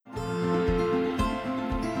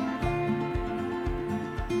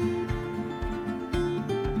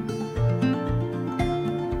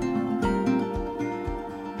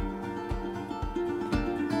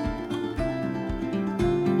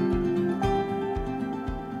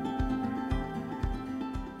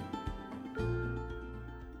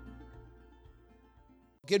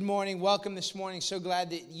Good morning. Welcome this morning. So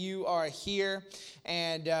glad that you are here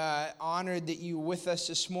and honored that you're with us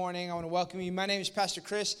this morning. I want to welcome you. My name is Pastor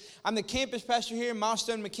Chris. I'm the campus pastor here in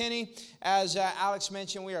Milestone McKinney. As Alex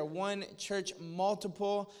mentioned, we are one church,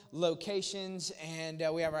 multiple locations, and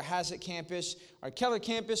we have our Hazlet campus, our Keller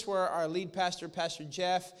campus, where our lead pastor, Pastor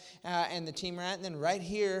Jeff, and the team are at, and then right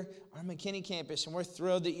here, our McKinney campus, and we're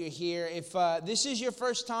thrilled that you're here. If this is your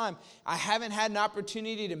first time, I haven't had an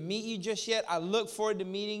opportunity to meet you just yet. I look forward to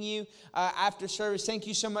meeting you after service. Thank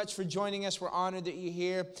you so much for joining us. We're honored that you're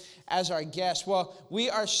here as our guest. Well, we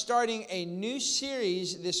are starting a new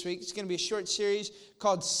series this week. It's going to be a short series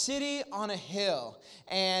called City on a Hill,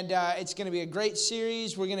 and it's going to be a great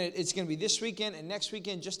series. It's going to be this weekend and next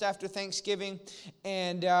weekend, just after Thanksgiving,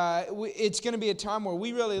 and it's going to be a time where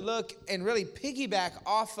we really look and really piggyback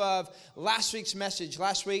off of last week's message.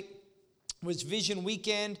 Last week was Vision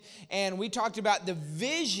Weekend, and we talked about the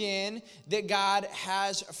vision that God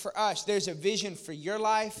has for us. There's a vision for your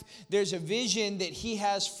life. There's a vision that He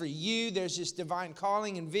has for you. There's this divine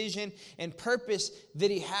calling and vision and purpose that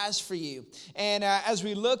He has for you. And as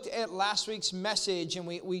we looked at last week's message, and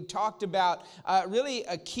we talked about really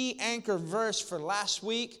a key anchor verse for last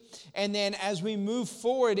week, and then as we move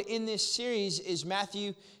forward in this series is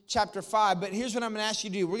Matthew chapter 5. But here's what I'm going to ask you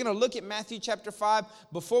to do. We're going to look at Matthew chapter 5.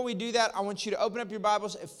 Before we do that, I want you to open up your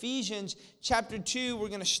Bibles. Ephesians chapter 2. We're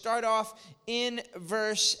going to start off in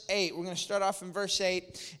verse 8. We're going to start off in verse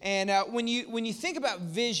 8. And when you think about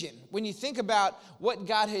vision, when you think about what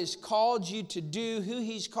God has called you to do, who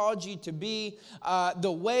He's called you to be,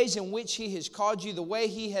 the ways in which He has called you, the way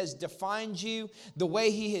He has defined you, the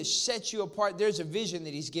way He has set you apart, there's a vision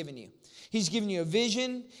that He's given you. He's given you a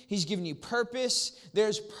vision. He's given you purpose.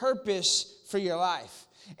 There's purpose for your life.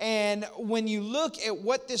 And when you look at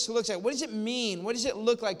what this looks like, what does it mean? What does it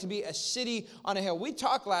look like to be a city on a hill? We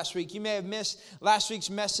talked last week. You may have missed last week's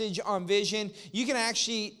message on vision. You can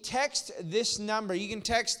actually text this number. You can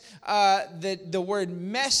text the word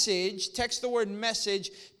message. Text the word message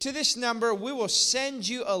to this number. We will send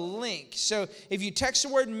you a link. So if you text the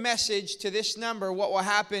word message to this number, what will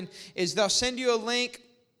happen is they'll send you a link,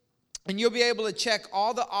 and you'll be able to check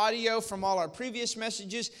all the audio from all our previous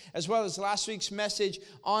messages, as well as last week's message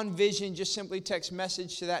on vision. Just simply text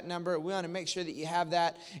message to that number. We want to make sure that you have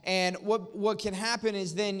that. And what can happen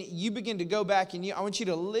is then you begin to go back, and I want you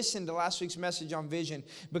to listen to last week's message on vision,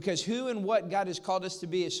 because who and what God has called us to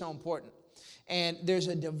be is so important. And there's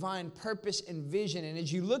a divine purpose and vision. And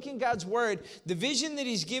as you look in God's Word, the vision that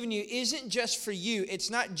He's given you isn't just for you. It's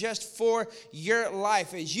not just for your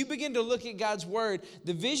life. As you begin to look at God's Word,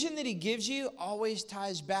 the vision that He gives you always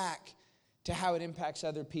ties back to how it impacts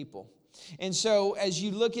other people. And so as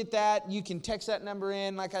you look at that, you can text that number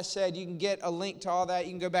in. Like I said, you can get a link to all that.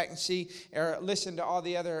 You can go back and see or listen to all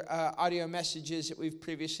the other audio messages that we've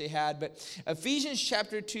previously had. But Ephesians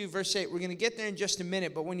chapter 2, verse 8, we're going to get there in just a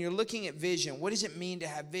minute. But when you're looking at vision, what does it mean to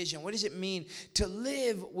have vision? What does it mean to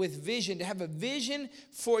live with vision, to have a vision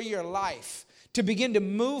for your life? To begin to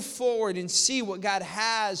move forward and see what God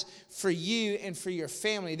has for you and for your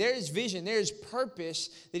family. There is vision. There is purpose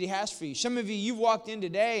that He has for you. Some of you, you've walked in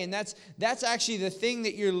today, and that's actually the thing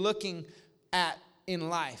that you're looking at in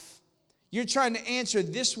life. You're trying to answer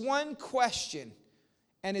this one question,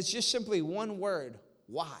 and it's just simply one word: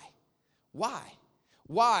 why? Why?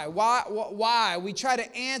 Why? Why? We try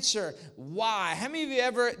to answer why. How many of you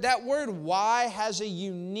ever, that word why has a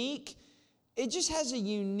unique, it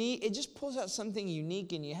just pulls out something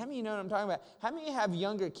unique in you. How many of you know what I'm talking about? How many of you have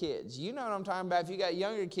younger kids? You know what I'm talking about. If you got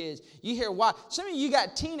younger kids, you hear why. Some of you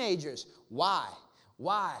got teenagers. Why?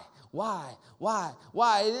 Why? Why? Why?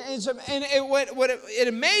 Why? And it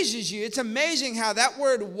amazes you. It's amazing how that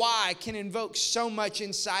word why can invoke so much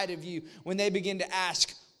inside of you when they begin to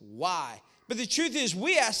ask why. But the truth is,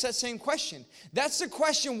 we ask that same question. That's the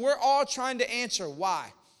question we're all trying to answer.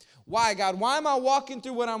 Why? Why, God? Why am I walking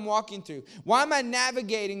through what I'm walking through? Why am I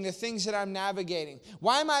navigating the things that I'm navigating?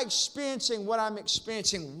 Why am I experiencing what I'm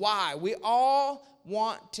experiencing? Why? We all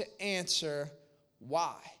want to answer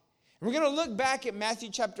why. We're going to look back at Matthew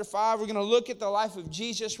chapter 5. We're going to look at the life of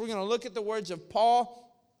Jesus. We're going to look at the words of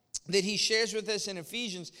Paul that he shares with us in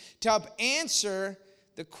Ephesians to help answer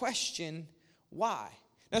the question, why?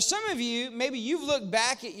 Now, some of you, maybe you've looked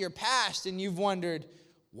back at your past and you've wondered,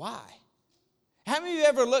 why? How many of you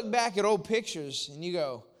ever look back at old pictures and you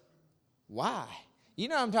go, why? You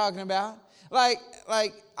know what I'm talking about? Like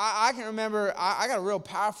I can remember, I got a real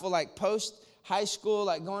powerful, post high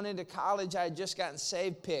school, going into college, I had just gotten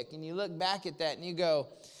saved pick. And you look back at that and you go,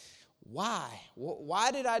 why?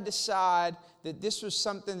 Why did I decide that this was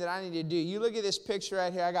something that I needed to do? You look at this picture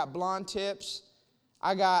right here. I got blonde tips.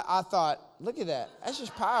 I thought, look at that. That's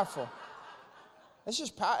just powerful. That's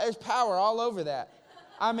just there's power all over that.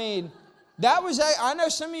 I mean, I know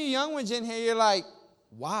some of you young ones in here, you're like,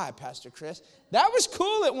 why, Pastor Chris? That was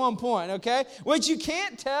cool at one point, okay? What you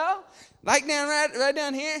can't tell, like right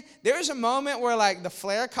down here, there was a moment where like the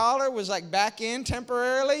flare collar was like back in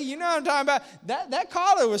temporarily. You know what I'm talking about? That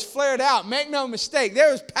collar was flared out. Make no mistake.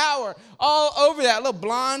 There was power all over that. Little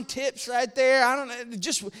blonde tips right there. I don't know.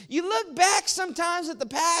 Just you look back sometimes at the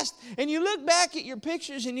past and you look back at your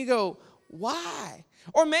pictures and you go, why?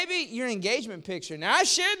 Or maybe your engagement picture. Now, I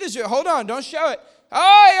shared this with you. Hold on, don't show it.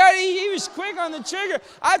 Oh, he was quick on the trigger.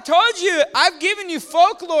 I told you, I've given you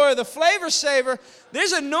folklore, the flavor saver.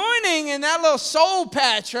 There's anointing in that little soul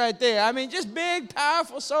patch right there. I mean, just big,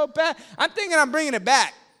 powerful soul patch. I'm thinking I'm bringing it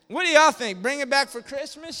back. What do y'all think? Bring it back for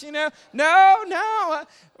Christmas, you know? No.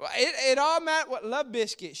 It all matters. What Love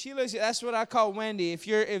Biscuit. She looks. That's what I call Wendy. If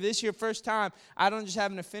this is your first time, I don't just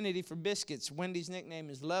have an affinity for biscuits. Wendy's nickname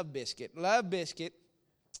is Love Biscuit. Love Biscuit.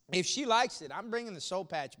 If she likes it, I'm bringing the soul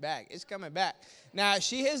patch back. It's coming back. Now,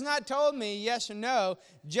 she has not told me yes or no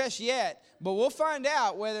just yet, but we'll find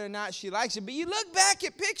out whether or not she likes it. But you look back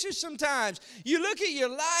at pictures sometimes. You look at your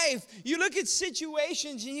life. You look at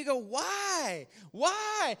situations, and you go, why?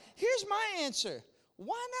 Why? Here's my answer.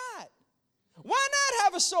 Why not? Why not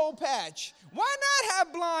have a soul patch? Why not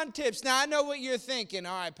have blonde tips? Now, I know what you're thinking.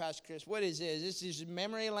 All right, Pastor Chris, what is this? This is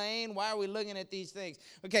memory lane? Why are we looking at these things?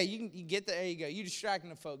 Okay, you get there you go. You're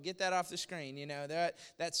distracting the folk. Get that off the screen, you know.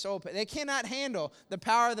 That soul patch. They cannot handle the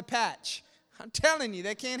power of the patch. I'm telling you,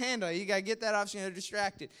 they can't handle it. You got to get that off so they're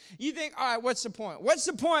distracted. You think, all right, what's the point? What's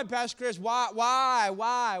the point, Pastor Chris? Why?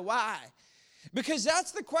 Because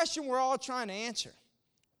that's the question we're all trying to answer.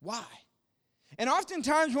 Why? And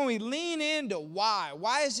oftentimes when we lean into why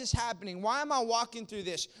is this happening? Why am I walking through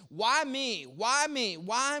this? Why me? Why me?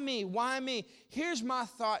 Why me? Why me? Here's my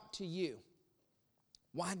thought to you.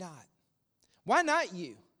 Why not? Why not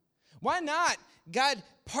you? Why not God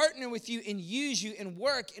partner with you and use you and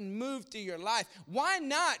work and move through your life? Why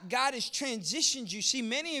not God has transitioned you? See,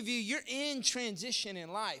 many of you, you're in transition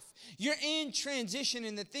in life. You're in transition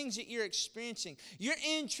in the things that you're experiencing. You're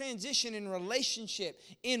in transition in relationship,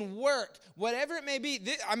 in work, whatever it may be.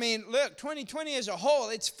 I mean, look, 2020 as a whole,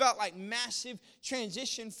 it's felt like massive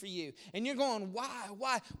transition for you. And you're going, why?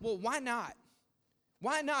 Well, why not?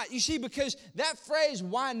 Why not? You see, because that phrase,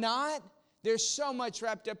 why not? There's so much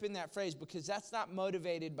wrapped up in that phrase because that's not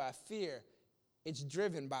motivated by fear. It's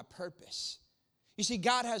driven by purpose. You see,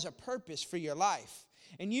 God has a purpose for your life.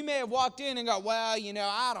 And you may have walked in and go, well, you know,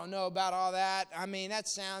 I don't know about all that. I mean, that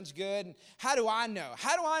sounds good. And how do I know?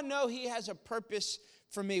 How do I know He has a purpose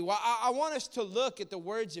for me? Well, I want us to look at the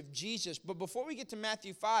words of Jesus. But before we get to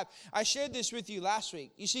Matthew 5, I shared this with you last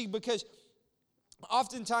week. You see, because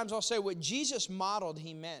oftentimes I'll say what Jesus modeled,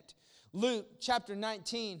 He meant. Luke chapter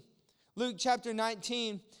 19,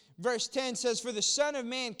 verse 10 says, for the Son of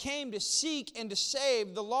Man came to seek and to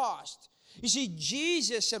save the lost. You see,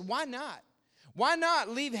 Jesus said, why not? Why not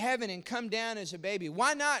leave heaven and come down as a baby?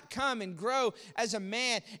 Why not come and grow as a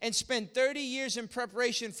man and spend 30 years in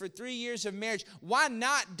preparation for 3 years of marriage? Why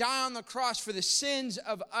not die on the cross for the sins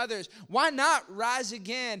of others? Why not rise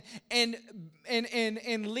again and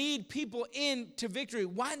lead people into victory?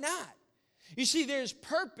 Why not? You see, there's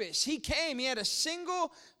purpose. He came. He had a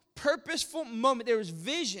single purposeful moment. There was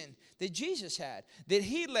vision that Jesus had, that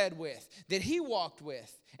He led with, that He walked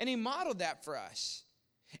with, and He modeled that for us.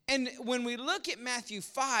 And when we look at Matthew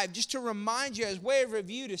 5, just to remind you as way of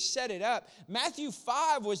review to set it up, Matthew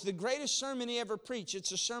 5 was the greatest sermon He ever preached.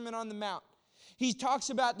 It's a Sermon on the Mount. He talks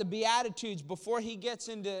about the Beatitudes before He gets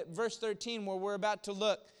into verse 13 where we're about to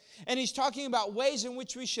look. And He's talking about ways in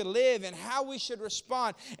which we should live and how we should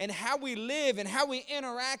respond and how we live and how we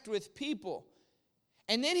interact with people.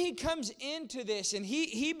 And then He comes into this and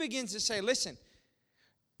he begins to say, listen,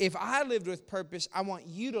 if I lived with purpose, I want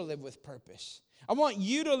you to live with purpose. I want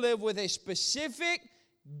you to live with a specific,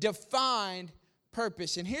 defined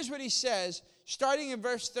purpose. And here's what He says, starting in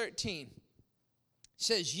verse 13. He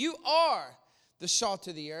says, you are the salt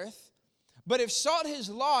of the earth, but if salt has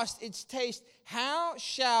lost its taste, how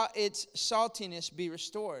shall its saltiness be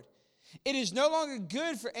restored? It is no longer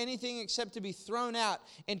good for anything except to be thrown out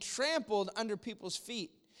and trampled under people's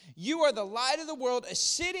feet. You are the light of the world. A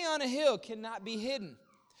city on a hill cannot be hidden.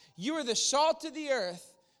 You are the salt of the earth.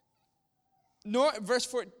 Verse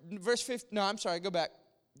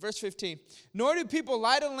 15. Nor do people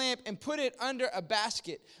light a lamp and put it under a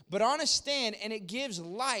basket, but on a stand, and it gives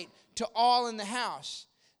light to all in the house.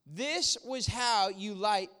 This was how you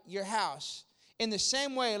light your house. In the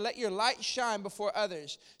same way, let your light shine before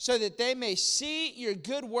others, so that they may see your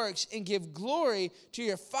good works and give glory to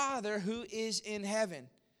your Father who is in heaven.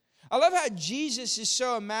 I love how Jesus is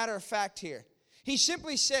so a matter of fact here. He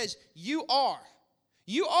simply says, you are.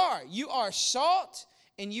 You are. You are salt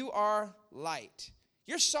and you are light.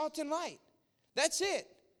 You're salt and light. That's it.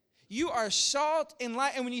 You are salt and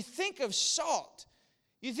light. And when you think of salt,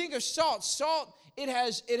 salt,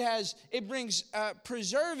 it brings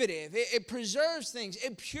preservative. It preserves things.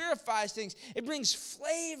 It purifies things. It brings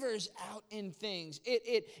flavors out in things.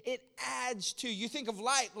 It adds to. You think of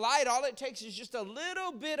light. Light, all it takes is just a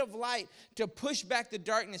little bit of light to push back the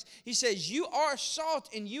darkness. He says, you are salt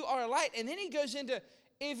and you are light. And then he goes into,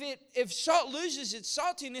 if salt loses its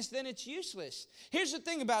saltiness, then it's useless. Here's the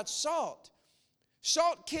thing about salt.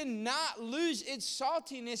 Salt cannot lose its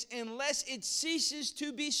saltiness unless it ceases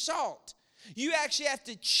to be salt. You actually have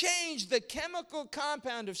to change the chemical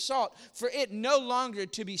compound of salt for it no longer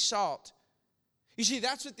to be salt. You see,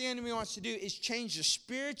 that's what the enemy wants to do, is change the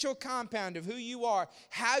spiritual compound of who you are,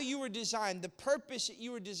 how you were designed, the purpose that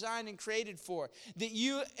you were designed and created for, that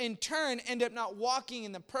you in turn end up not walking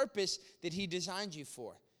in the purpose that he designed you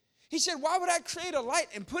for. He said, why would I create a light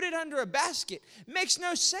and put it under a basket? Makes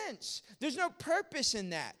no sense. There's no purpose in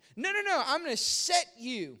that. No. I'm going to set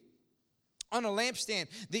you on a lampstand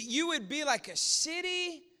that you would be like a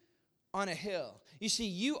city on a hill. You see,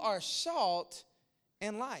 you are salt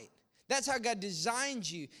and light. That's how God designed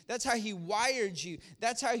you. That's how he wired you.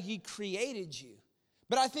 That's how he created you.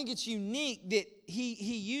 But I think it's unique that he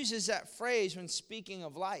uses that phrase when speaking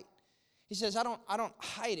of light. He says, I don't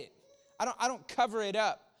hide it. I don't cover it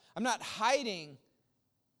up. I'm not hiding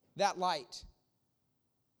that light.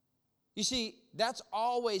 You see, that's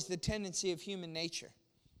always the tendency of human nature.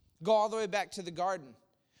 Go all the way back to the garden.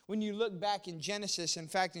 When you look back in Genesis, in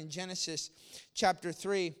fact, in Genesis chapter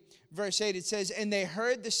 3, verse 8, it says, and they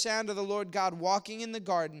heard the sound of the Lord God walking in the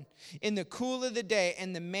garden in the cool of the day,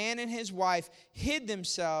 and the man and his wife hid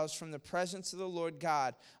themselves from the presence of the Lord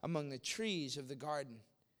God among the trees of the garden.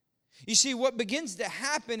 You see, what begins to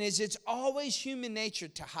happen is it's always human nature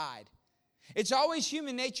to hide. It's always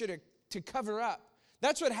human nature to cover up.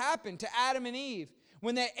 That's what happened to Adam and Eve.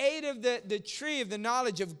 When they ate of the tree of the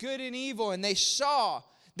knowledge of good and evil, and they saw,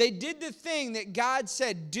 they did the thing that God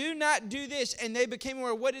said, do not do this, and they became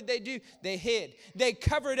aware. What did they do? They hid. They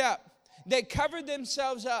covered up. They covered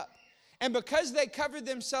themselves up. And because they covered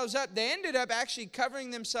themselves up, they ended up actually covering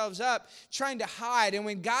themselves up, trying to hide. And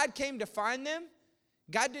when God came to find them,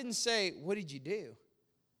 God didn't say, what did you do?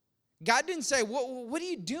 God didn't say, what are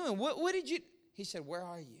you doing? What did you? He said, where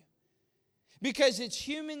are you? Because it's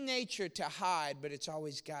human nature to hide, but it's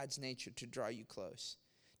always God's nature to draw you close.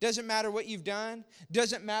 Doesn't matter what you've done.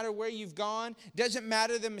 Doesn't matter where you've gone. Doesn't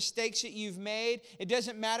matter the mistakes that you've made. It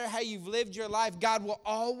doesn't matter how you've lived your life. God will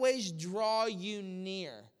always draw you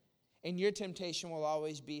near. And your temptation will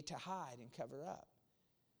always be to hide and cover up.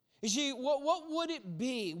 You see, what would it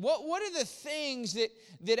be? What are the things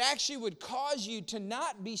that actually would cause you to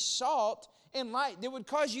not be salt and light, that would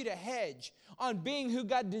cause you to hedge on being who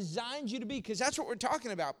God designed you to be? Because that's what we're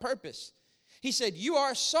talking about, purpose. He said, you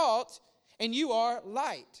are salt and you are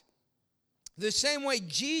light. The same way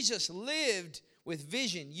Jesus lived with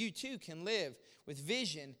vision, you too can live with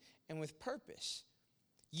vision and with purpose.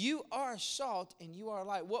 You are salt and you are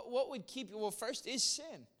light. What would keep you? Well, first is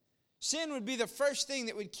sin. Sin would be the first thing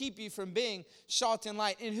that would keep you from being salt and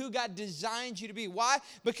light and who God designed you to be. Why?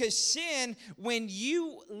 Because sin, when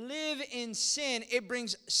you live in sin, it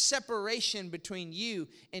brings separation between you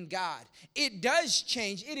and God. It does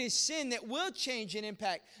change. It is sin that will change and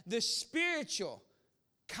impact the spiritual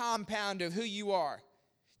compound of who you are.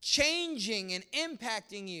 Changing and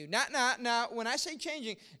impacting you. Now, when I say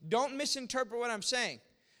changing, don't misinterpret what I'm saying.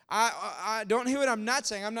 I don't hear what I'm not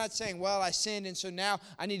saying. I'm not saying, well, I sinned, and so now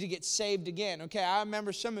I need to get saved again. Okay, I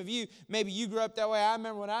remember some of you, maybe you grew up that way. I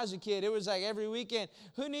remember when I was a kid, it was like every weekend,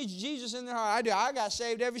 who needs Jesus in their heart? I do. I got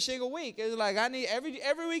saved every single week. It was like I need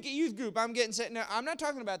every week at youth group, I'm getting saved. No, I'm not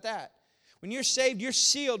talking about that. When you're saved, you're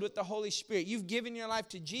sealed with the Holy Spirit. You've given your life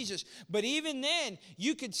to Jesus. But even then,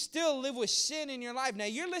 you could still live with sin in your life. Now,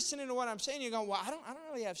 you're listening to what I'm saying. You're going, well, I don't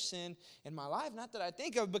really have sin in my life. Not that I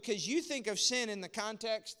think of, because you think of sin in the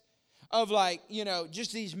context of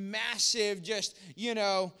just these massive,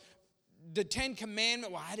 the 10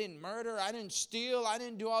 Commandments. Well, I didn't murder. I didn't steal. I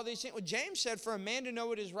didn't do all these things. Well, James said, for a man to know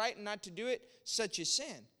what is right and not to do it, such is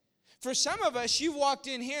sin. For some of us, you've walked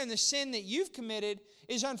in here and the sin that you've committed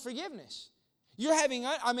is unforgiveness. You're having,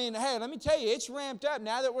 hey, let me tell you, it's ramped up.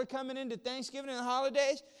 Now that we're coming into Thanksgiving and the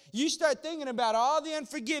holidays, you start thinking about all the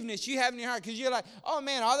unforgiveness you have in your heart, because you're like, oh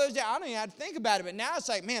man, all those days, I don't even have to think about it. But now it's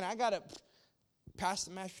like, man, I got to, Pass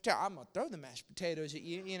the mashed potato. I'm going to throw the mashed potatoes at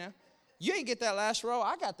you, you know. You ain't get that last roll.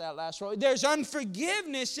 I got that last roll. There's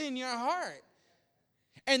unforgiveness in your heart.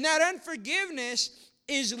 And that unforgiveness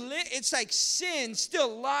it's like sin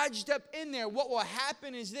still lodged up in there. What will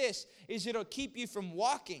happen is it'll keep you from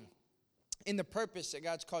walking in the purpose that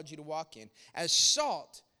God's called you to walk in, as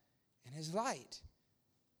salt and as light.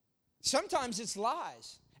 Sometimes it's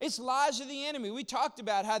lies. It's lies of the enemy. We talked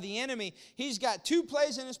about how the enemy, he's got two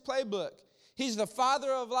plays in his playbook. He's the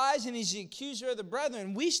father of lies, and he's the accuser of the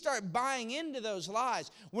brethren. We start buying into those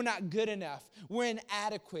lies. We're not good enough. We're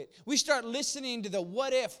inadequate. We start listening to the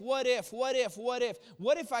what if. What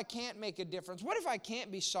if I can't make a difference? What if I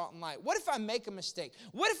can't be salt and light? What if I make a mistake?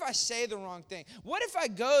 What if I say the wrong thing? What if I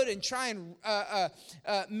go and try and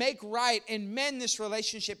make right and mend this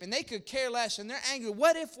relationship, and they could care less, and they're angry?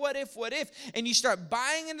 What if? And you start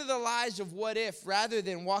buying into the lies of what if rather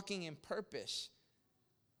than walking in purpose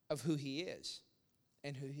of who he is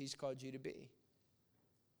and who he's called you to be.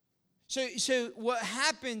 So what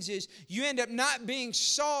happens is you end up not being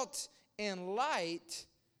salt and light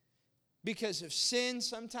because of sin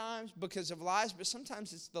sometimes, because of lies, but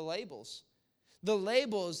sometimes it's the labels. The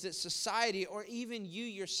labels that society or even you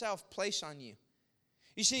yourself place on you.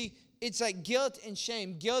 You see, it's like guilt and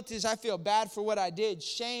shame. Guilt is I feel bad for what I did.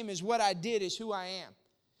 Shame is what I did is who I am.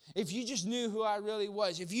 If you just knew who I really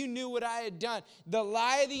was, if you knew what I had done, the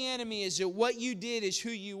lie of the enemy is that what you did is who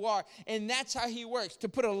you are. And that's how he works, to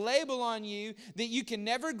put a label on you that you can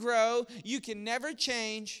never grow, you can never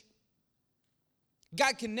change.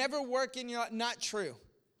 God can never work in your life. Not true.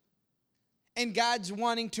 And God's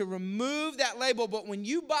wanting to remove that label. But when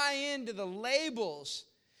you buy into the labels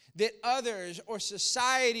that others or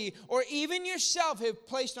society or even yourself have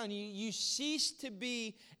placed on you, you cease to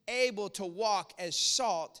be able to walk as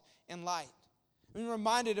salt and light. I'm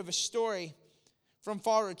reminded of a story from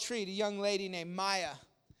Fall Retreat, a young lady named Maya.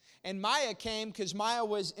 And Maya came because Maya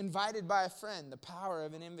was invited by a friend, the power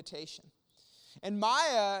of an invitation. And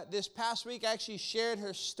Maya, this past week, actually shared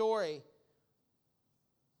her story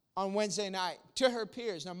on Wednesday night to her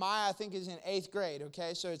peers. Now, Maya, I think, is in 8th grade,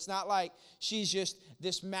 okay? So it's not like she's just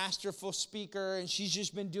this masterful speaker and she's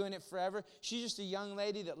just been doing it forever. She's just a young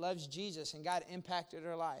lady that loves Jesus, and God impacted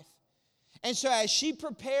her life. And so as she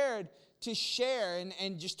prepared to share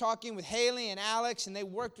and just talking with Haley and Alex, and they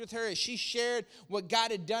worked with her as she shared what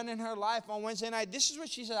God had done in her life on Wednesday night, this is what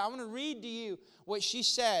she said. I want to read to you what she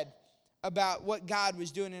said about what God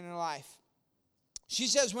was doing in her life. She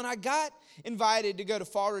says, when I got invited to go to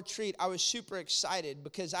Fall Retreat, I was super excited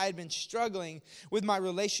because I had been struggling with my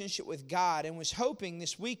relationship with God and was hoping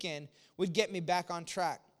this weekend would get me back on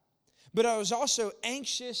track. But I was also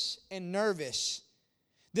anxious and nervous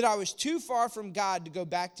that I was too far from God to go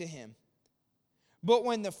back to him. But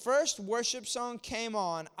when the first worship song came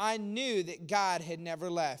on, I knew that God had never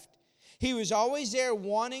left. He was always there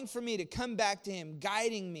wanting for me to come back to him,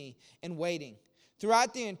 guiding me and waiting.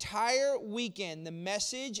 Throughout the entire weekend, the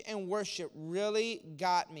message and worship really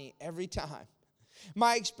got me every time.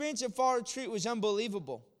 My experience at Fall Retreat was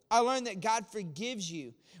unbelievable. I learned that God forgives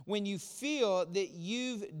you when you feel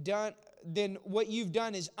that then what you've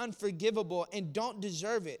done is unforgivable and don't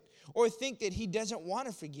deserve it, or think that he doesn't want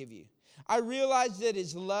to forgive you. I realized that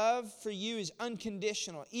his love for you is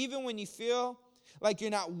unconditional, even when you feel like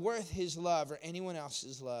you're not worth his love or anyone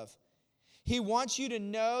else's love. He wants you to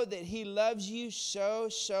know that he loves you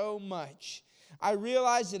so much. I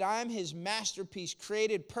realize that I am his masterpiece,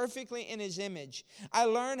 created perfectly in his image. I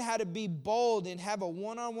learned how to be bold and have a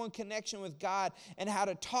one-on-one connection with God and how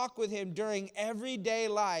to talk with him during everyday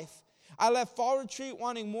life. I left Fall Retreat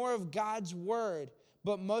wanting more of God's word,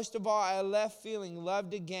 but most of all, I left feeling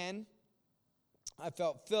loved again. I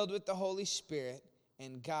felt filled with the Holy Spirit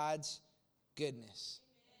and God's goodness.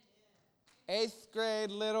 8th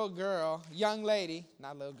grade little girl, young lady,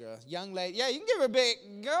 not little girl, young lady. Yeah, you can give her a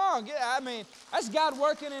big, go on. I mean, that's God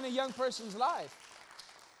working in a young person's life.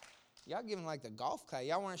 Y'all giving like the golf clap.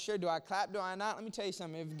 Y'all weren't sure, do I clap, do I not? Let me tell you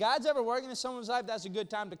something. If God's ever working in someone's life, that's a good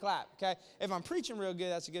time to clap, okay? If I'm preaching real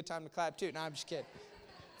good, that's a good time to clap too. No, I'm just kidding.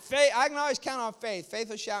 Faith, I can always count on Faith. Faith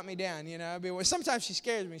will shout me down, you know. But sometimes she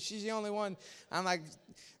scares me. She's the only one. I'm like,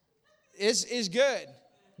 it's good.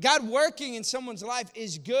 God working in someone's life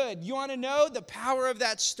is good. You want to know the power of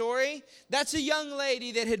that story? That's a young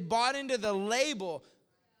lady that had bought into the label.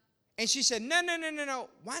 And she said, no.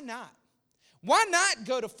 Why not? Why not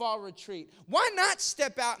go to fall retreat? Why not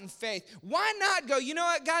step out in faith? Why not go, you know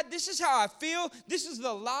what, God, this is how I feel. This is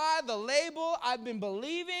the lie, the label I've been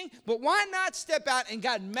believing. But why not step out? And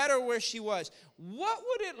God met her where she was. What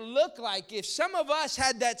would it look like if some of us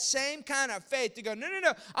had that same kind of faith to go, no,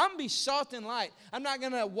 I'm going to be salt and light. I'm not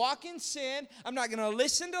going to walk in sin. I'm not going to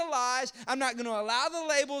listen to lies. I'm not going to allow the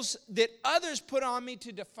labels that others put on me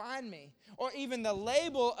to define me, or even the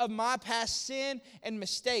label of my past sin and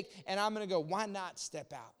mistake. And I'm going to go, why not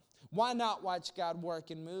step out? Why not watch God work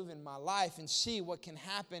and move in my life and see what can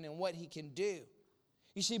happen and what he can do?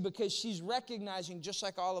 You see, because she's recognizing, just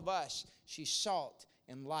like all of us, she's salt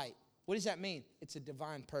and light. What does that mean? It's a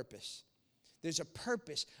divine purpose. There's a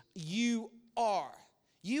purpose. You are.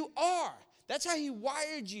 You are. That's how he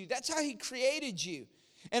wired you. That's how he created you.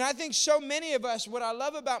 And I think so many of us, what I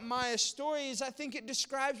love about Maya's story is I think it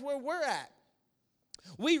describes where we're at.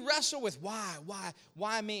 We wrestle with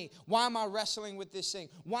why me? Why am I wrestling with this thing?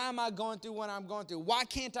 Why am I going through what I'm going through? Why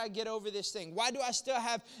can't I get over this thing? Why do I still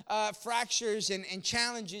have fractures and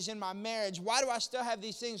challenges in my marriage? Why do I still have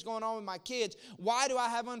these things going on with my kids? Why do I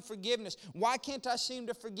have unforgiveness? Why can't I seem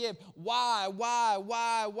to forgive? Why?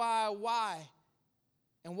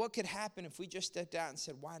 And what could happen if we just stepped out and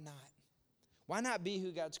said, why not? Why not be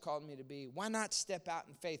who God's called me to be? Why not step out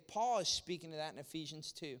in faith? Paul is speaking to that in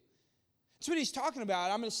Ephesians 2. That's what he's talking about.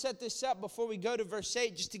 I'm going to set this up before we go to verse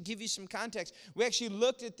 8 just to give you some context. We actually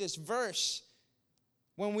looked at this verse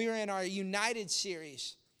when we were in our United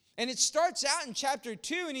series. And it starts out in chapter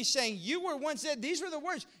 2, and he's saying, you were once dead. These were the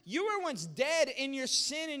words. You were once dead in your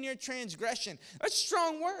sin and your transgression. That's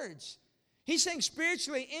strong words. He's saying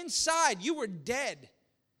spiritually inside, you were dead.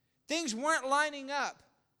 Things weren't lining up.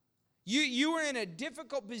 You were in a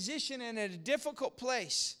difficult position and at a difficult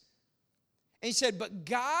place. And he said, but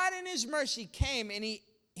God in his mercy came, and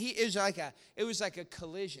it was like a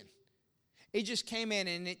collision. It just came in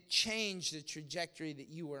and it changed the trajectory that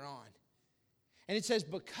you were on. And it says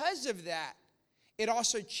because of that, it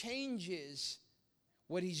also changes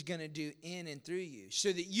what he's going to do in and through you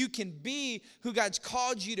so that you can be who God's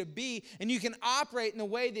called you to be, and you can operate in the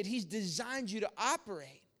way that he's designed you to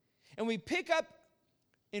operate. And we pick up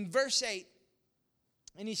in verse 8,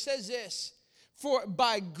 and he says this, for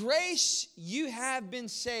by grace you have been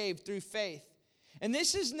saved through faith. And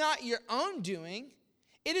this is not your own doing.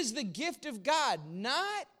 It is the gift of God,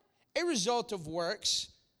 not a result of works,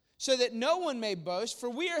 so that no one may boast. For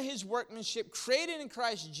we are his workmanship, created in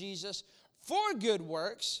Christ Jesus for good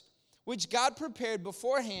works, which God prepared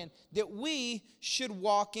beforehand that we should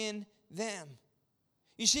walk in them.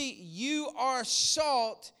 You see, you are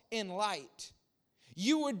salt and light.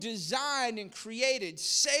 You were designed and created,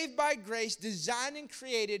 saved by grace, designed and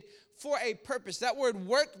created for a purpose. That word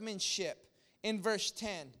workmanship in verse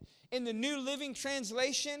 10. In the New Living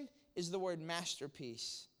Translation is the word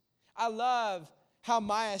masterpiece. I love how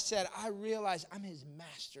Maya said, I realize I'm his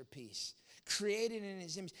masterpiece, created in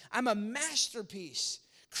his image. I'm a masterpiece,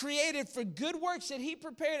 created for good works that he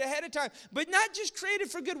prepared ahead of time. But not just created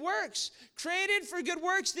for good works, created for good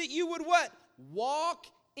works that you would what? Walk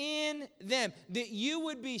in them, that you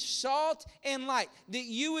would be salt and light, that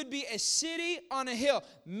you would be a city on a hill,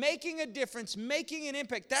 making a difference, making an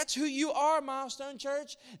impact. That's who you are, Milestone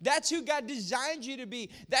Church. That's who God designed you to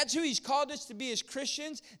be. That's who he's called us to be as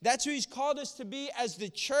Christians. That's who he's called us to be as the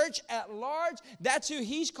church at large. That's who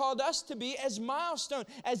he's called us to be as Milestone,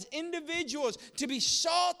 as individuals, to be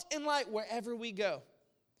salt and light wherever we go.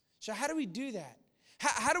 So how do we do that?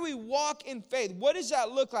 How do we walk in faith? What does that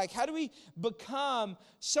look like? How do we become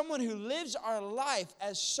someone who lives our life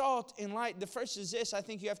as salt and light? The first is this. I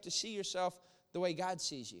think you have to see yourself the way God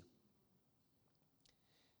sees you.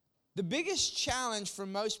 The biggest challenge for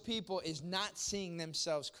most people is not seeing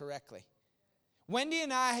themselves correctly. Wendy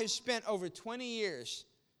and I have spent over 20 years,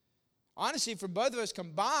 honestly, for both of us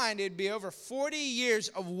combined, it'd be over 40 years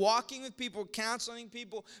of walking with people, counseling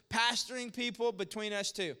people, pastoring people between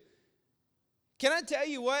us two. Can I tell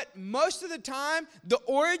you what? Most of the time, the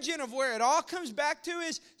origin of where it all comes back to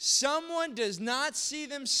is someone does not see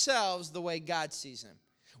themselves the way God sees them.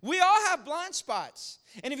 We all have blind spots.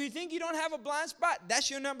 And if you think you don't have a blind spot, that's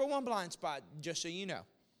your number one blind spot, just so you know.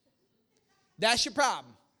 That's your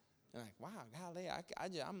problem. You're like, wow, golly,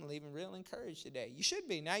 I'm leaving real encouraged today. You should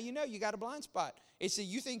be. Now you know you got a blind spot. It's that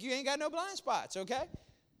you think you ain't got no blind spots, okay?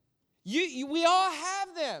 We all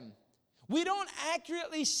have them. We don't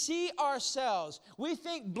accurately see ourselves. We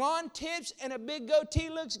think blonde tips and a big goatee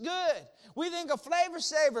looks good. We think a Flavor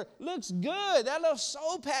Saver looks good. That little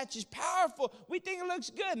soul patch is powerful. We think it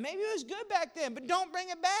looks good. Maybe it was good back then, but don't bring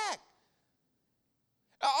it back.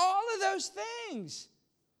 All of those things.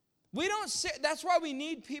 We don't sit, that's why we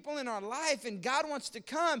need people in our life, and God wants to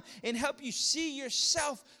come and help you see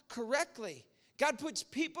yourself correctly. God puts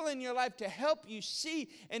people in your life to help you see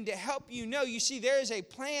and to help you know. You see, there is a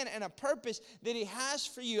plan and a purpose that He has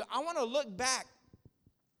for you. I want to look back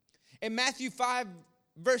in Matthew 5,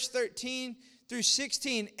 verse 13 through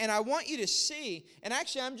 16, and I want you to see, and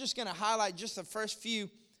actually I'm just going to highlight just the first few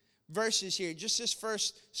verses here, just this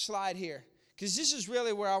first slide here, because this is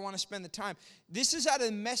really where I want to spend the time. This is out of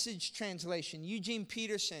the Message translation. Eugene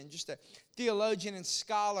Peterson, just a theologian and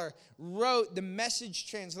scholar, wrote the Message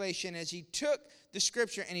translation as he took the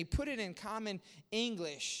scripture and he put it in common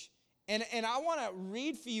English. And I want to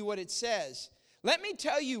read for you what it says. Let me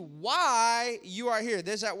tell you why you are here.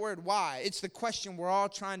 There's that word, why. It's the question we're all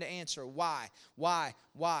trying to answer. Why? Why?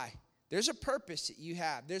 Why? There's a purpose that you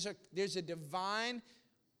have. There's a divine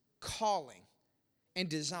calling and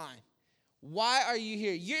design. Why are you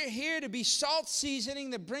here? You're here to be salt seasoning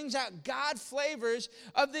that brings out God flavors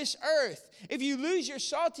of this earth. If you lose your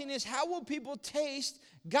saltiness, how will people taste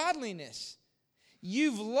godliness?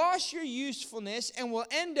 You've lost your usefulness and will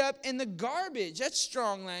end up in the garbage. That's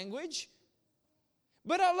strong language.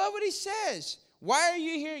 But I love what he says. Why are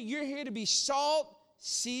you here? You're here to be salt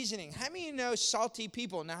seasoning. How many of you know salty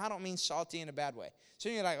people? Now, I don't mean salty in a bad way. So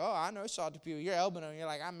you're like, oh, I know salty people. You're elbowing them. You're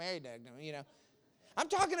like, I'm married to them, you know. I'm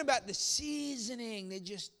talking about the seasoning that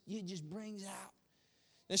just brings out.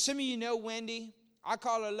 Now, some of you know Wendy. I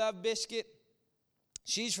call her Love Biscuit.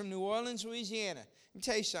 She's from New Orleans, Louisiana. Let me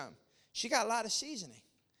tell you something. She got a lot of seasoning.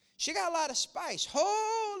 She got a lot of spice,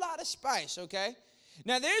 whole lot of spice, okay?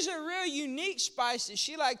 Now, there's a real unique spice that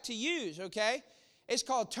she likes to use, okay? It's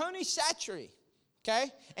called Tony Chachere, okay?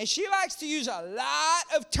 And she likes to use a lot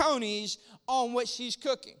of Tonys on what she's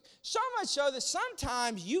cooking. So much so that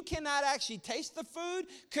sometimes you cannot actually taste the food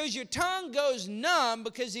because your tongue goes numb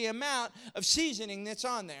because of the amount of seasoning that's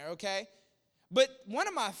on there, okay? But one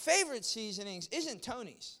of my favorite seasonings isn't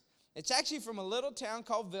Tony's. It's actually from a little town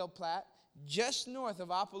called Ville Platte, just north of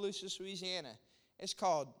Opelousas, Louisiana. It's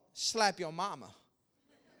called Slap Your Mama.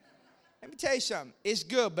 Let me tell you something. It's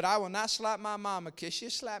good, but I will not slap my mama because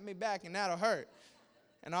she'll slap me back, and that'll hurt.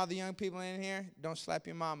 And all the young people in here, don't slap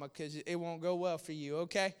your mama because it won't go well for you,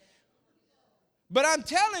 okay? But I'm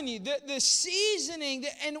telling you, the seasoning,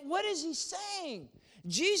 and what is he saying?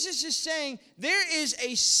 Jesus is saying there is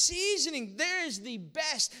a seasoning. There is the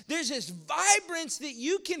best. There's this vibrance that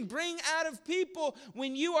you can bring out of people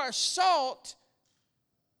when you are salt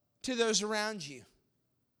to those around you.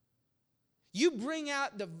 You bring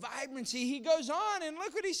out the vibrancy. He goes on, and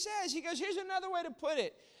look what he says. He goes, here's another way to put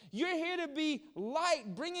it. You're here to be light,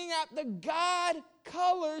 bringing out the God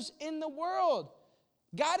colors in the world.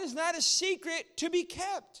 God is not a secret to be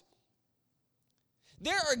kept.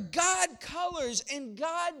 There are God colors and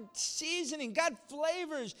God seasoning, God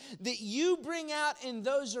flavors that you bring out in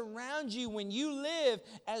those around you when you live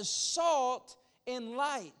as salt and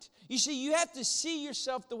light. You see, you have to see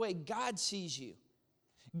yourself the way God sees you.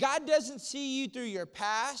 God doesn't see you through your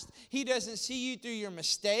past. He doesn't see you through your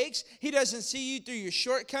mistakes. He doesn't see you through your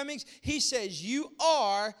shortcomings. He says you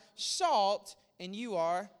are salt and you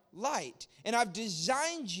are light. And I've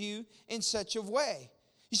designed you in such a way.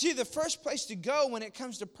 You see, the first place to go when it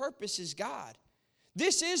comes to purpose is God.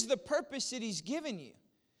 This is the purpose that He's given you.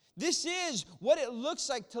 This is what it looks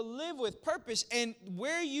like to live with purpose. And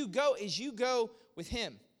where you go is you go with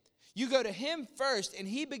Him. You go to Him first, and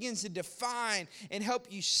He begins to define and help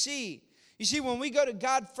you see. You see, when we go to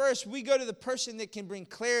God first, we go to the person that can bring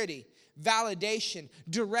clarity, validation,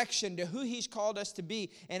 direction to who He's called us to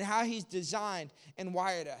be and how He's designed and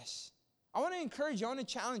wired us. I want to encourage you, I want to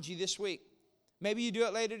challenge you this week. Maybe you do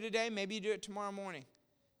it later today, maybe you do it tomorrow morning.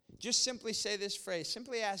 Just simply say this phrase.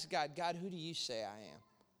 Simply ask God, God, who do you say I am?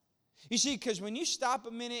 You see, because when you stop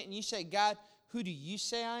a minute and you say, God, who do you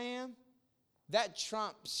say I am? That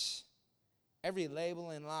trumps every label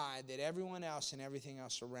and lie that everyone else and everything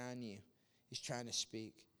else around you is trying to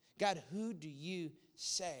speak. God, who do you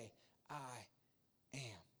say I am?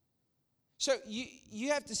 So you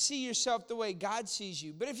have to see yourself the way God sees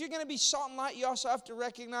you. But if you're going to be salt and light, you also have to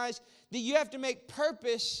recognize that you have to make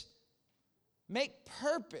purpose,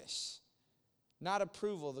 not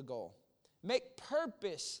approval, the goal. Make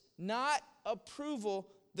purpose, not approval,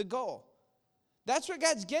 the goal. That's what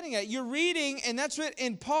God's getting at. You're reading, and that's what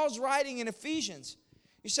in Paul's writing in Ephesians.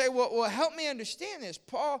 You say, well, help me understand this.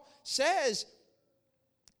 Paul says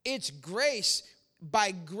it's grace.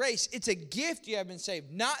 By grace, it's a gift you have been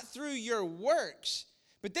saved, not through your works.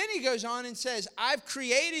 But then he goes on and says, I've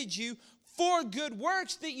created you for good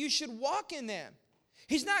works that you should walk in them.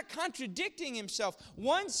 He's not contradicting himself.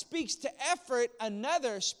 One speaks to effort,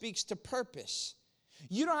 another speaks to purpose.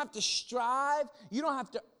 You don't have to strive. You don't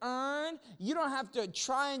have to earn. You don't have to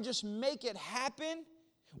try and just make it happen.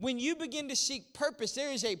 When you begin to seek purpose,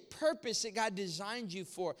 there is a purpose that God designed you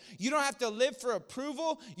for. You don't have to live for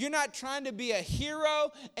approval. You're not trying to be a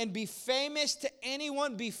hero and be famous to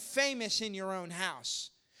anyone. Be famous in your own house.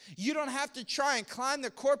 You don't have to try and climb the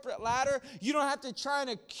corporate ladder. You don't have to try and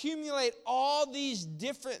accumulate all these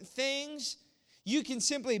different things. You can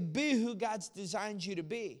simply be who God's designed you to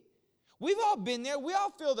be. We've all been there. We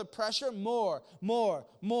all feel the pressure. More.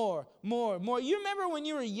 You remember when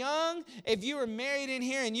you were young, if you were married in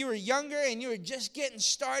here and you were younger and you were just getting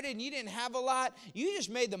started and you didn't have a lot, you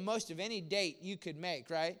just made the most of any date you could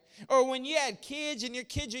make, right? Or when you had kids and your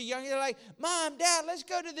kids are young, you're like, Mom, Dad, let's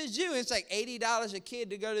go to the zoo. It's like $80 a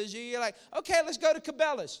kid to go to the zoo. You're like, okay, let's go to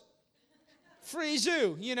Cabela's. Free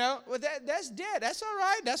zoo, Well, that's dead. That's all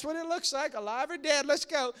right. That's what it looks like, alive or dead. Let's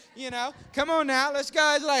go, Come on now, let's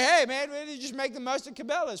go. It's like, hey, man, we just make the most of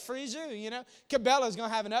Cabela's. Free zoo, Cabela's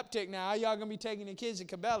going to have an uptick now. Y'all going to be taking the kids to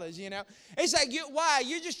Cabela's, It's like, why?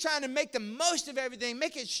 You're just trying to make the most of everything,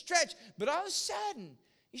 make it stretch. But all of a sudden,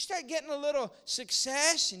 you start getting a little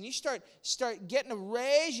success, and you start getting a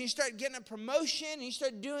raise, you start getting a promotion, and you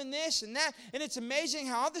start doing this and that. And it's amazing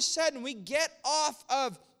how all of a sudden we get off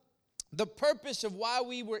of the purpose of why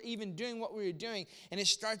we were even doing what we were doing, and it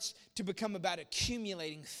starts to become about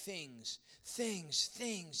accumulating things.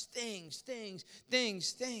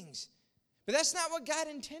 But that's not what God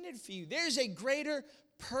intended for you. There's a greater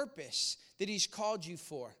purpose that He's called you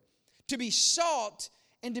for, to be salt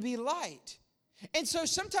and to be light. And so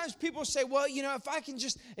sometimes people say, well, if I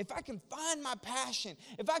can find my passion,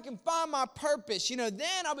 if I can find my purpose, then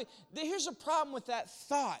I'll be. Here's a problem with that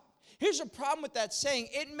thought. Here's a problem with that saying.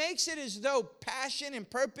 It makes it as though passion and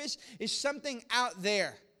purpose is something out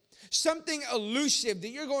there, something elusive that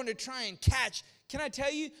you're going to try and catch. Can I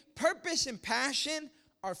tell you, purpose and passion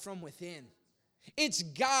are from within. It's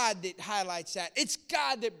God that highlights that. It's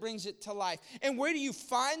God that brings it to life. And where do you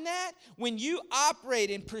find that? When you operate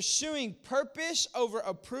in pursuing purpose over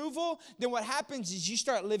approval, then what happens is you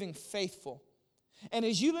start living faithful. And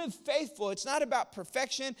as you live faithful, it's not about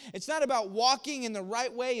perfection. It's not about walking in the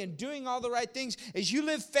right way and doing all the right things. As you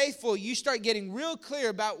live faithful, you start getting real clear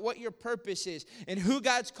about what your purpose is and who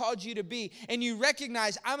God's called you to be. And you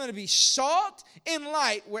recognize, I'm going to be salt and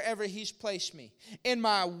light wherever He's placed me. In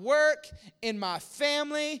my work, in my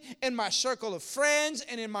family, in my circle of friends,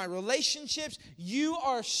 and in my relationships, you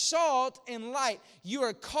are salt and light. You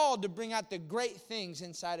are called to bring out the great things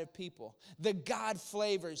inside of people, the God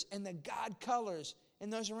flavors and the God colors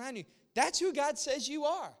and those around you. That's who God says you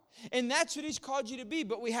are. And that's what He's called you to be.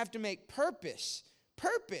 But we have to make purpose,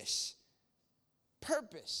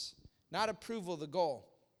 not approval, the goal.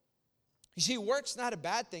 You see, work's not a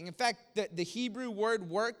bad thing. In fact, the Hebrew word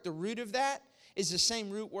work, the root of that, is the same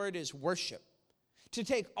root word as worship. To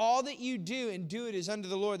take all that you do and do it as unto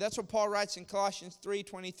the Lord. That's what Paul writes in Colossians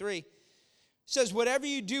 3:23. It says, whatever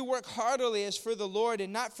you do, work heartily as for the Lord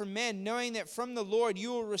and not for men, knowing that from the Lord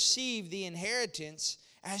you will receive the inheritance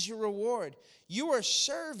as your reward. You are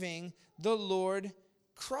serving the Lord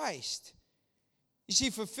Christ. You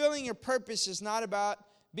see, fulfilling your purpose is not about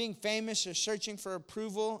being famous or searching for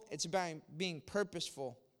approval. It's about being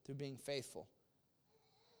purposeful through being faithful.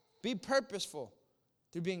 Be purposeful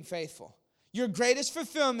through being faithful. Your greatest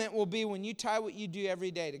fulfillment will be when you tie what you do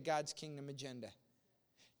every day to God's kingdom agenda.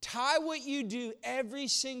 Tie what you do every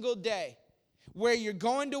single day, where you're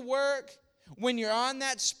going to work, when you're on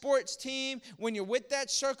that sports team, when you're with that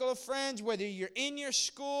circle of friends, whether you're in your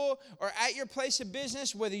school or at your place of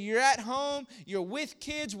business, whether you're at home, you're with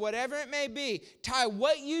kids, whatever it may be. Tie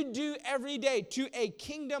what you do every day to a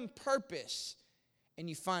kingdom purpose, and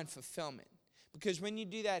you find fulfillment. Because when you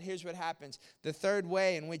do that, here's what happens. The third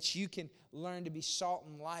way in which you can learn to be salt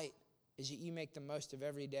and light is that you make the most of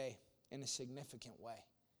every day in a significant way.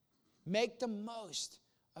 Make the most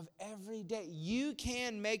of every day. You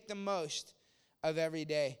can make the most of every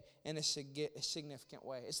day in a significant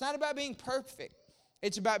way. It's not about being perfect.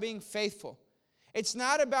 It's about being faithful. It's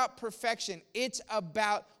not about perfection. It's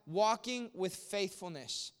about walking with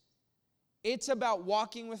faithfulness. It's about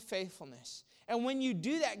walking with faithfulness. And when you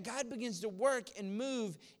do that, God begins to work and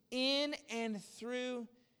move in and through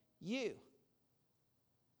you.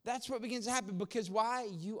 That's what begins to happen. Because why?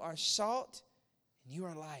 You are salt and you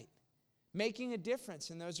are light. Making a difference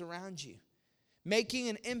in those around you. Making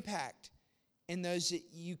an impact in those that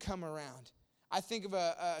you come around. I think of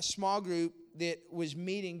a small group that was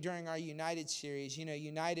meeting during our United series. You know,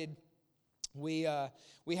 United We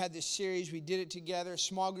had this series. We did it together.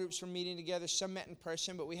 Small groups were meeting together. Some met in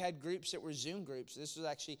person, but we had groups that were Zoom groups. This was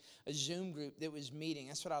actually a Zoom group that was meeting.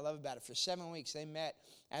 That's what I love about it. For 7 weeks, they met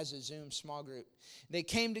as a Zoom small group. They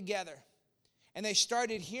came together, and they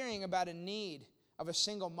started hearing about a need of a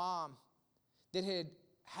single mom that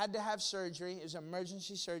had to have surgery. It was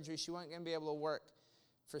emergency surgery. She wasn't going to be able to work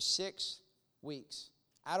for 6 weeks.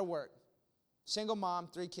 Out of work. Single mom,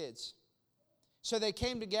 3 kids. So they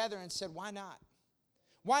came together and said, why not?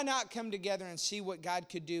 Why not come together and see what God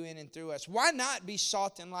could do in and through us? Why not be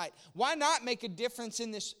salt and light? Why not make a difference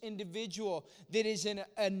in this individual that is in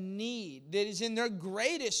a need, that is in their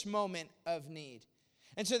greatest moment of need?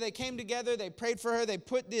 And so they came together, they prayed for her, they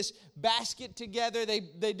put this basket together, they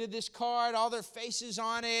did this card, all their faces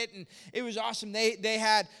on it, and it was awesome. They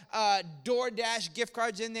had DoorDash gift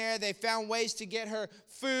cards in there. They found ways to get her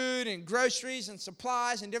food and groceries and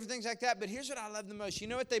supplies and different things like that. But here's what I love the most. You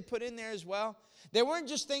know what they put in there as well? They weren't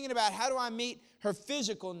just thinking about how do I meet her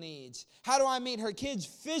physical needs? How do I meet her kids'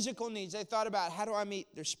 physical needs? They thought about how do I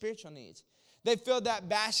meet their spiritual needs? They filled that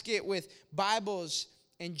basket with Bibles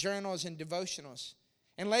and journals and devotionals.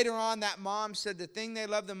 And later on, that mom said the thing they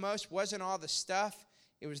loved the most wasn't all the stuff,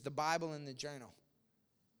 it was the Bible and the journal.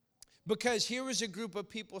 Because here was a group of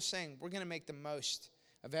people saying, we're going to make the most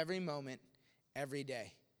of every moment, every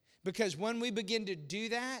day. Because when we begin to do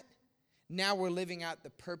that, now we're living out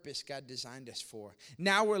the purpose God designed us for.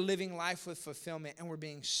 Now we're living life with fulfillment, and we're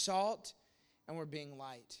being salt, and we're being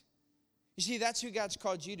light. You see, that's who God's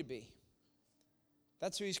called you to be.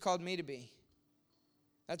 That's who He's called me to be.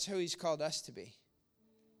 That's who He's called us to be.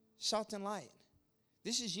 Salt and light.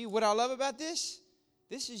 This is you. What I love about this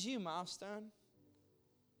is you, Milestone.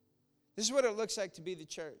 This is what it looks like to be the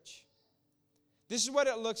church. This is what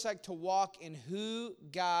it looks like to walk in who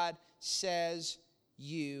God says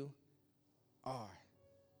you are.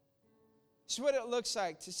 This is what it looks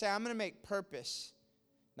like to say, I'm going to make purpose,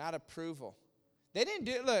 not approval. They didn't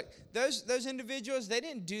do it. Look, those individuals, they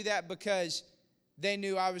didn't do that because they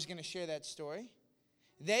knew I was going to share that story.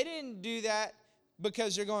 They didn't do that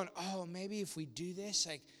because they're going, oh, maybe if we do this,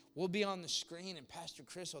 like we'll be on the screen and Pastor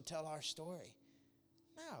Chris will tell our story.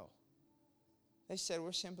 No. They said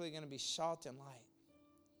we're simply going to be salt and light.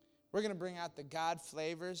 We're going to bring out the God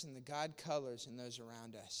flavors and the God colors in those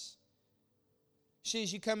around us. See,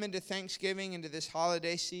 as you come into Thanksgiving, into this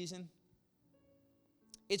holiday season,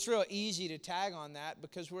 it's real easy to tag on that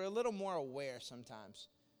because we're a little more aware sometimes.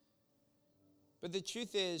 But the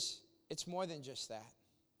truth is, it's more than just that.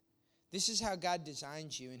 This is how God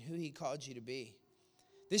designed you and who He called you to be.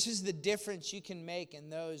 This is the difference you can make in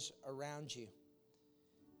those around you.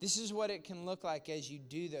 This is what it can look like as you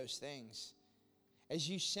do those things. As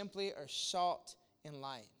you simply are salt and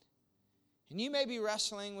light. And you may be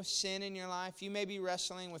wrestling with sin in your life. You may be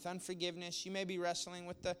wrestling with unforgiveness. You may be wrestling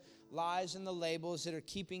with the lies and the labels that are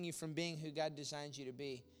keeping you from being who God designed you to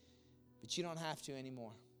be. But you don't have to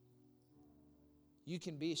anymore. You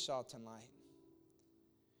can be salt and light.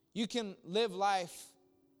 You can live life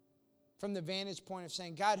from the vantage point of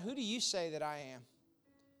saying, God, who do you say that I am?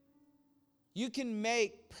 You can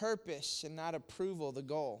make purpose and not approval the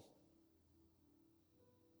goal.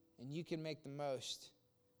 And you can make the most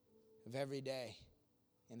of every day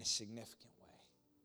in a significant way.